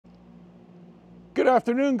Good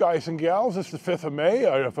afternoon, guys and gals. It's the 5th of May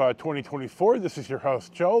of 2024. This is your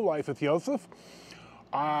host, Joe, Life with Joseph.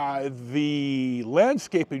 The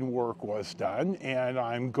landscaping work was done, and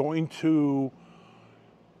I'm going to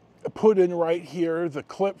put in right here the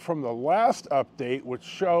clip from the last update, which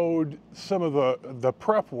showed some of the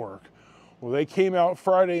prep work. Well, they came out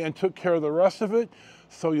Friday and took care of the rest of it,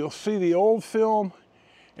 so you'll see the old film,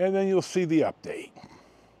 and then you'll see the update.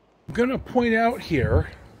 I'm going to point out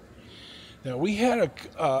here that we had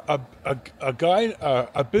a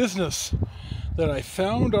business that I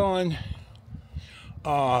found on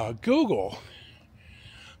Google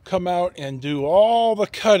come out and do all the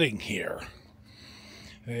cutting here.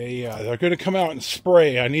 They're going to come out and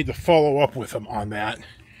spray. I need to follow up with them on that.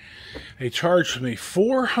 They charged me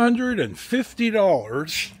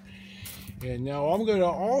 $450, and now I'm going to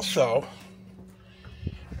also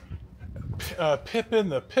pip in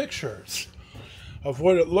the pictures of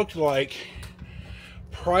what it looked like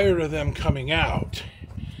prior to them coming out.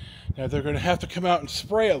 Now they're going to have to come out and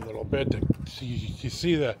spray a little bit so you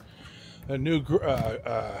see the new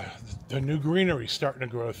greenery starting to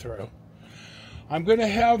grow through. I'm going to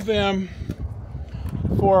have them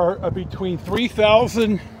for between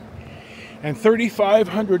 $3,000 and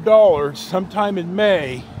 $3,500 sometime in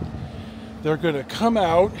May. They're going to come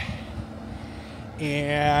out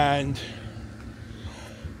and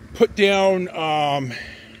put down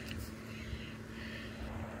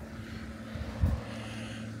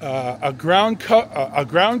a ground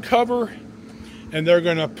cover, and they're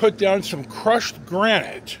going to put down some crushed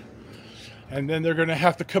granite, and then they're going to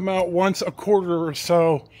have to come out once a quarter or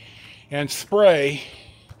so and spray,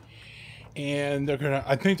 and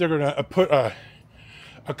I think they're going to put a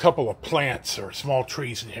couple of plants or small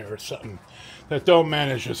trees in here or something that don't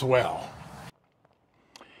manage as well.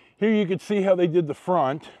 Here you can see how they did the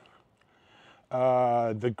front.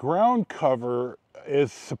 The ground cover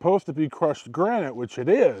is supposed to be crushed granite, which it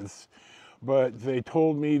is, but they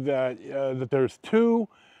told me that that there's two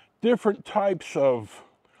different types of,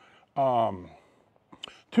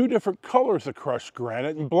 two different colors of crushed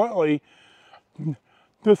granite, and bluntly,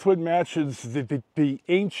 this one matches the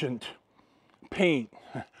ancient paint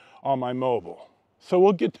on my mobile. So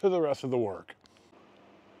we'll get to the rest of the work.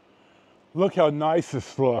 Look how nice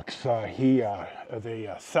this looks.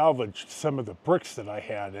 They salvaged some of the bricks that I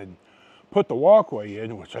had and put the walkway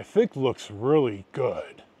in, which I think looks really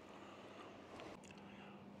good.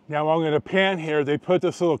 Now I'm going to pan here. They put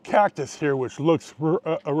this little cactus here, which looks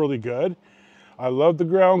really good. I love the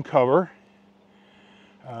ground cover.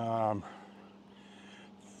 You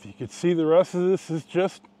can see the rest of this is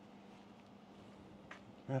just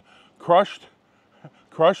crushed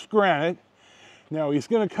granite. Now he's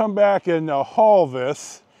going to come back and haul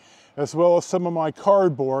this, as well as some of my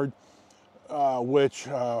cardboard, which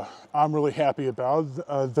I'm really happy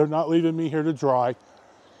about. They're not leaving me here to dry.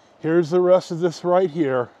 Here's the rest of this right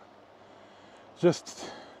here.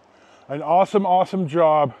 Just an awesome, awesome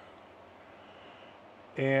job.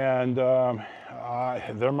 And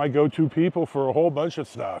they're my go-to people for a whole bunch of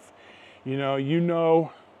stuff. You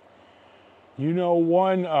know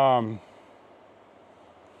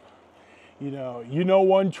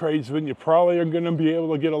one tradesman, you probably are going to be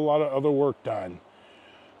able to get a lot of other work done,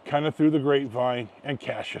 kind of through the grapevine, and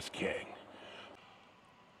cash is king.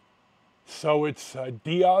 So it's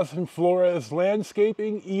Diaz and Flores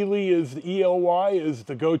Landscaping. Ely is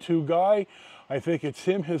the go-to guy. I think it's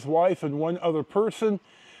him, his wife, and one other person.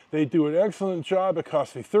 They do an excellent job. It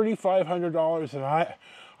cost me $3,500, and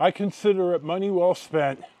I consider it money well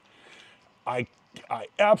spent. I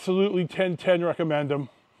absolutely 10/10 recommend them.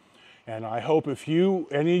 And I hope if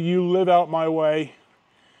any of you live out my way,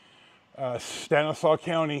 Stanislaus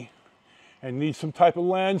County, and need some type of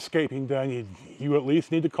landscaping done, you at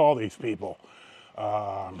least need to call these people.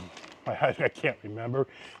 I can't remember.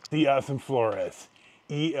 Diaz and Flores.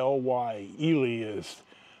 Ely. Ely is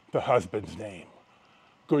the husband's name.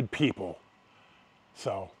 Good people.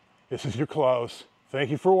 So this is your close. Thank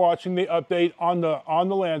you for watching the update on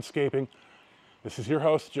the landscaping. This is your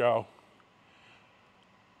host, Joe.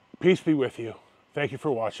 Peace be with you. Thank you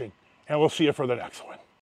for watching, and we'll see you for the next one.